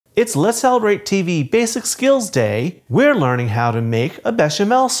It's Let's Celebrate TV Basic Skills Day. We're learning how to make a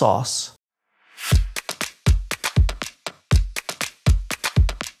bechamel sauce.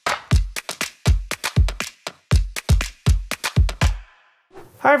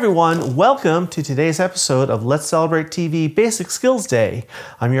 Hi everyone, welcome to today's episode of Let's Celebrate TV Basic Skills Day.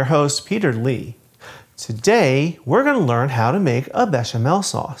 I'm your host, Peter Lee. Today, we're going to learn how to make a bechamel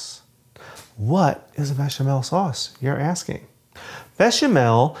sauce. What is a bechamel sauce, you're asking?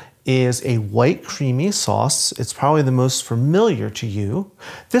 Bechamel is a white creamy sauce. It's probably the most familiar to you.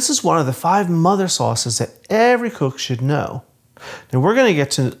 This is one of the 5 mother sauces that every cook should know. Now we're going to get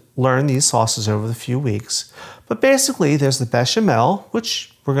to learn these sauces over the few weeks, but basically there's the bechamel,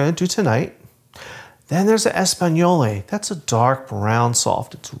 which we're going to do tonight. Then there's the espagnole. That's a dark brown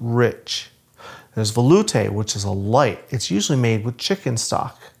sauce. It's rich. There's veloute, which is a light. It's usually made with chicken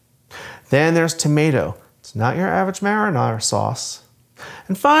stock. Then there's tomato. It's not your average marinara sauce.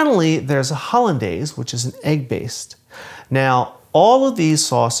 And finally, there's a hollandaise, which is an egg-based. Now, all of these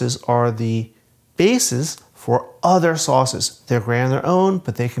sauces are the basis for other sauces. They're great on their own,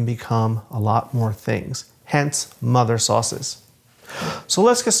 but they can become a lot more things. Hence, mother sauces. So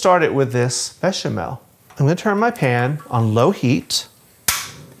let's get started with this bechamel. I'm going to turn my pan on low heat.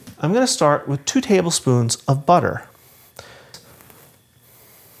 I'm going to start with 2 tablespoons of butter.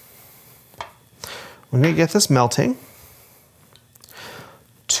 We're going to get this melting.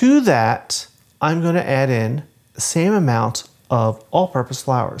 To that, I'm going to add in the same amount of all-purpose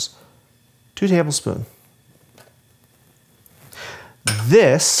flours, 2 tablespoons.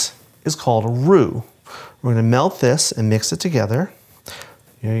 This is called a roux. We're going to melt this and mix it together.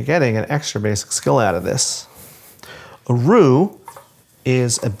 You're getting an extra basic skill out of this. A roux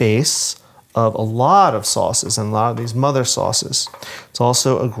is a base of a lot of sauces and a lot of these mother sauces. It's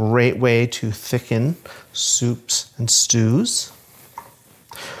also a great way to thicken soups and stews.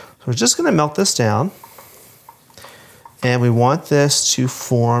 So we're just going to melt this down, and we want this to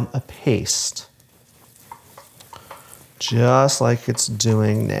form a paste, just like it's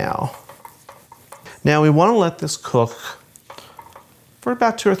doing now. Now we want to let this cook for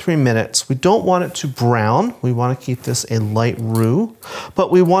about 2 or 3 minutes. We don't want it to brown. We want to keep this a light roux,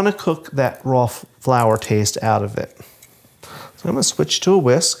 but we want to cook that raw flour taste out of it. So I'm going to switch to a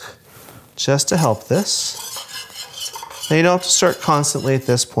whisk just to help this. Now you don't have to stir it constantly at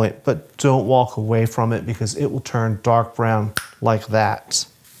this point, but don't walk away from it because it will turn dark brown like that.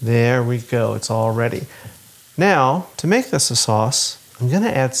 There we go, it's all ready. Now, to make this a sauce, I'm going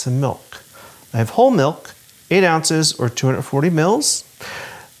to add some milk. I have whole milk, 8 ounces or 240 mils.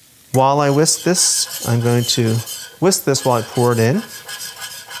 While I whisk this, I'm going to whisk this while I pour it in.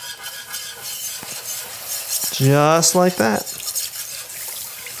 Just like that.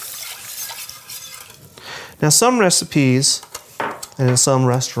 Now some recipes and in some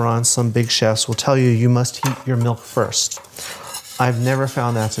restaurants, some big chefs will tell you you must heat your milk first. I've never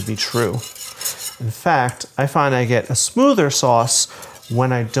found that to be true. In fact, I find I get a smoother sauce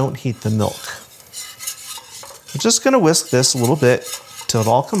when I don't heat the milk. I'm just going to whisk this a little bit till it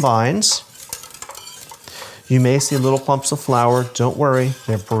all combines. You may see little clumps of flour. Don't worry,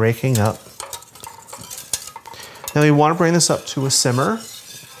 they're breaking up. Now you want to bring this up to a simmer.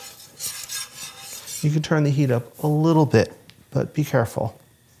 You can turn the heat up a little bit, but be careful.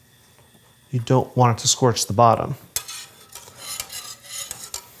 You don't want it to scorch the bottom.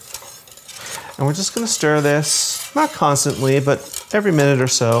 And we're just going to stir this, not constantly, but every minute or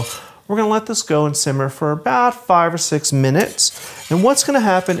so. We're going to let this go and simmer for about 5 or 6 minutes. And what's going to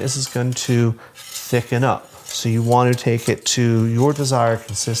happen is it's going to thicken up. So you want to take it to your desired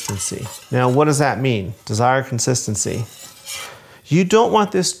consistency. Now, what does that mean? Desired consistency. You don't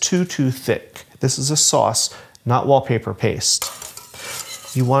want this too thick. This is a sauce, not wallpaper paste.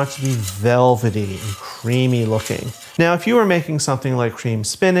 You want it to be velvety and creamy looking. Now, if you were making something like cream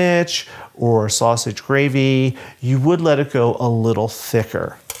spinach or sausage gravy, you would let it go a little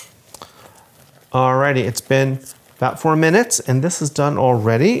thicker. Alrighty, it's been about 4 minutes and this is done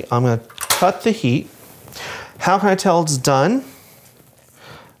already. I'm going to cut the heat. How can I tell it's done?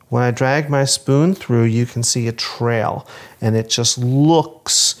 When I drag my spoon through, you can see a trail and it just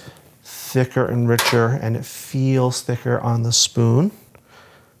looks thicker and richer and it feels thicker on the spoon.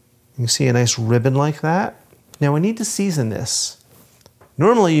 You can see a nice ribbon like that. Now we need to season this.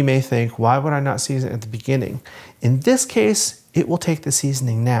 Normally you may think, why would I not season it at the beginning? In this case, it will take the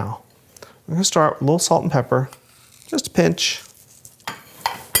seasoning now. We're going to start with a little salt and pepper, just a pinch.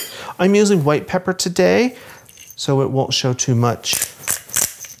 I'm using white pepper today, so it won't show too much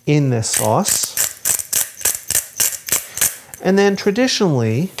in this sauce. And then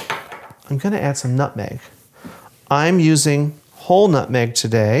traditionally, I'm going to add some nutmeg. I'm using whole whole nutmeg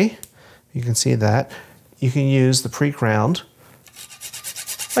today. You can see that. You can use the pre-ground.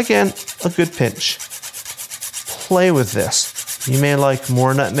 Again, a good pinch. Play with this. You may like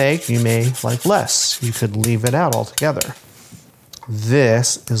more nutmeg, you may like less. You could leave it out altogether.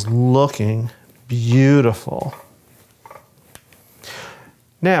 This is looking beautiful.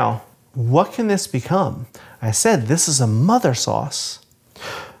 Now, what can this become? I said this is a mother sauce.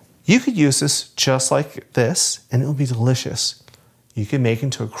 You could use this just like this and it will be delicious. You can make it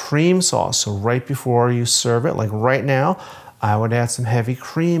into a cream sauce. So right before you serve it, like right now, I would add some heavy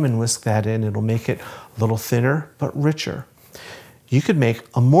cream and whisk that in. It'll make it a little thinner but richer. You could make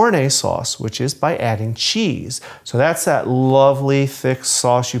a Mornay sauce, which is by adding cheese. So that's that lovely thick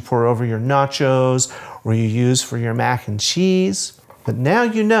sauce you pour over your nachos or you use for your mac and cheese. But now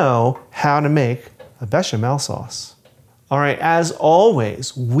you know how to make a bechamel sauce. All right, as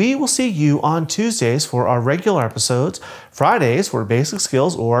always, we will see you on Tuesdays for our regular episodes, Fridays for basic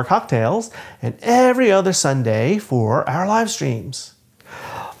skills or cocktails, and every other Sunday for our live streams.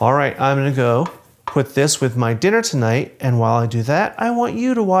 All right, I'm gonna go put this with my dinner tonight, and while I do that, I want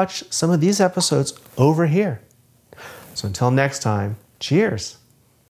you to watch some of these episodes over here. So until next time, cheers.